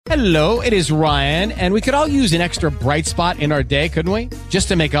Hello, it is Ryan, and we could all use an extra bright spot in our day, couldn't we? Just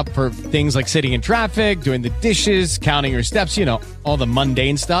to make up for things like sitting in traffic, doing the dishes, counting your steps, you know, all the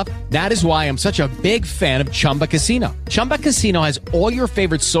mundane stuff. That is why I'm such a big fan of Chumba Casino. Chumba Casino has all your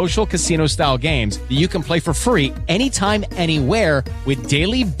favorite social casino-style games that you can play for free anytime, anywhere with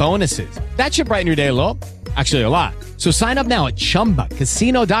daily bonuses. That should brighten your day a little. Actually, a lot. So sign up now at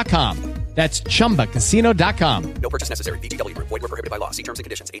ChumbaCasino.com. That's ChumbaCasino.com. No purchase necessary. VGW Group. Void where prohibited by law. See terms and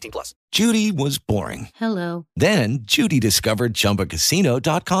conditions. 18+. Judy was boring. Hello. Then Judy discovered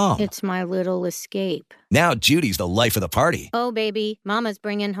ChumbaCasino.com. It's my little escape. Now Judy's the life of the party. Oh, baby, mama's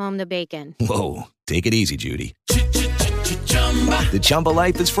bringing home the bacon. Whoa, take it easy, Judy. The Chumba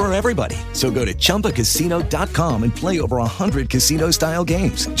life is for everybody. So go to ChumbaCasino.com and play over 100 casino-style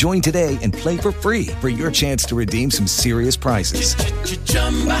games. Join today and play for free for your chance to redeem some serious prizes.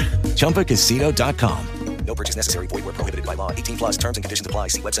 ChumbaCasino.com. No purchase necessary. Void where prohibited by law. 18+. Terms and conditions apply.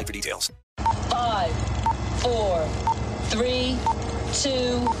 See website for details. 5, 4, 3, 2,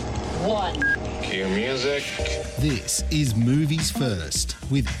 1. Cue music. This is Movies First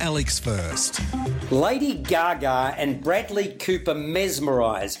with Alex First. Lady Gaga and Bradley Cooper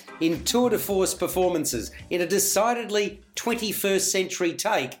mesmerise in tour de force performances in a decidedly 21st century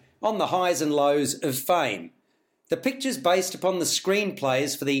take on the highs and lows of fame. The picture's based upon the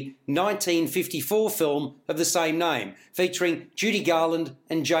screenplays for the 1954 film of the same name, featuring Judy Garland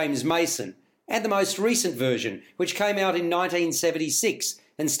and James Mason, and the most recent version, which came out in 1976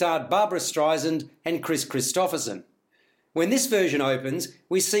 and starred Barbra Streisand and Chris Christopherson. When this version opens,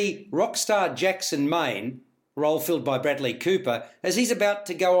 we see rock star Jackson Maine, role filled by Bradley Cooper, as he's about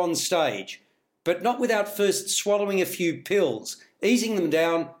to go on stage, but not without first swallowing a few pills, easing them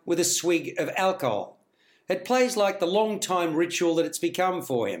down with a swig of alcohol. It plays like the long-time ritual that it's become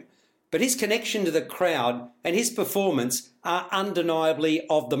for him, but his connection to the crowd and his performance are undeniably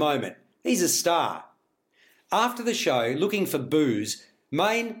of the moment. He's a star. After the show, looking for booze,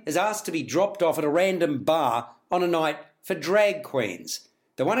 Maine is asked to be dropped off at a random bar on a night for drag queens.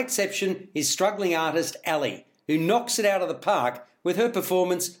 The one exception is struggling artist Ali, who knocks it out of the park with her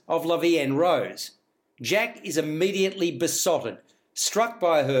performance of La Vie en Rose. Jack is immediately besotted, struck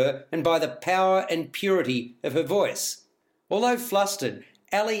by her and by the power and purity of her voice. Although flustered,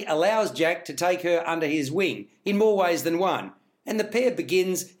 Ali allows Jack to take her under his wing in more ways than one, and the pair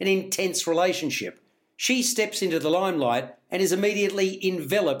begins an intense relationship. She steps into the limelight and is immediately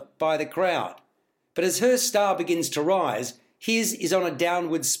enveloped by the crowd. But as her star begins to rise, his is on a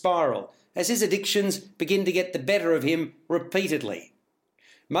downward spiral, as his addictions begin to get the better of him repeatedly.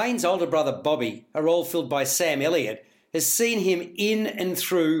 Maine's older brother Bobby, a role filled by Sam Elliott, has seen him in and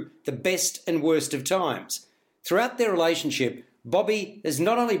through the best and worst of times. Throughout their relationship, Bobby has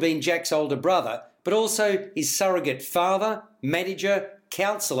not only been Jack's older brother, but also his surrogate father, manager,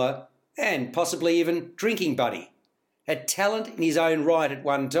 counsellor, and possibly even drinking buddy. A talent in his own right at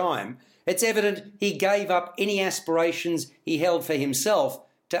one time, it's evident he gave up any aspirations he held for himself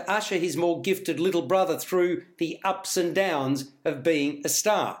to usher his more gifted little brother through the ups and downs of being a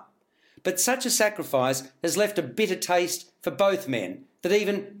star. But such a sacrifice has left a bitter taste for both men that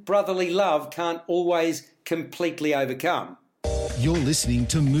even brotherly love can't always completely overcome. You're listening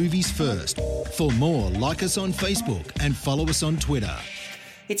to Movies First. For more, like us on Facebook and follow us on Twitter.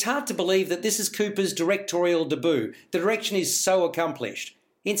 It's hard to believe that this is Cooper's directorial debut. The direction is so accomplished.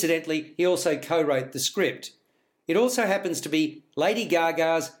 Incidentally, he also co-wrote the script. It also happens to be Lady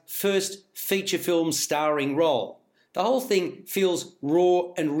Gaga's first feature film starring role. The whole thing feels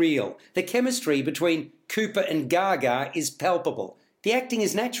raw and real. The chemistry between Cooper and Gaga is palpable. The acting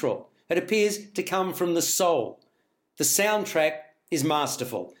is natural. It appears to come from the soul. The soundtrack is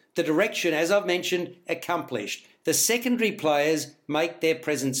masterful. The direction, as I've mentioned, accomplished. The secondary players make their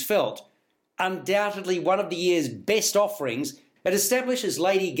presence felt. Undoubtedly one of the year's best offerings, it establishes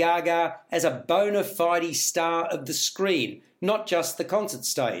Lady Gaga as a bona fide star of the screen, not just the concert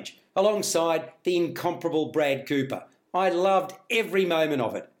stage, alongside the incomparable Brad Cooper. I loved every moment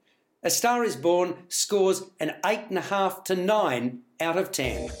of it. A Star is Born scores an 8.5 to 9 out of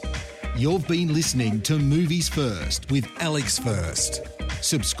 10. You've been listening to Movies First with Alex First.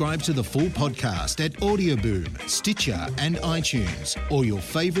 Subscribe to the full podcast at Audioboom, Stitcher and iTunes, or your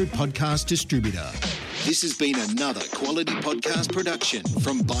favourite podcast distributor. This has been another quality podcast production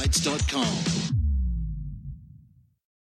from Bytes.com.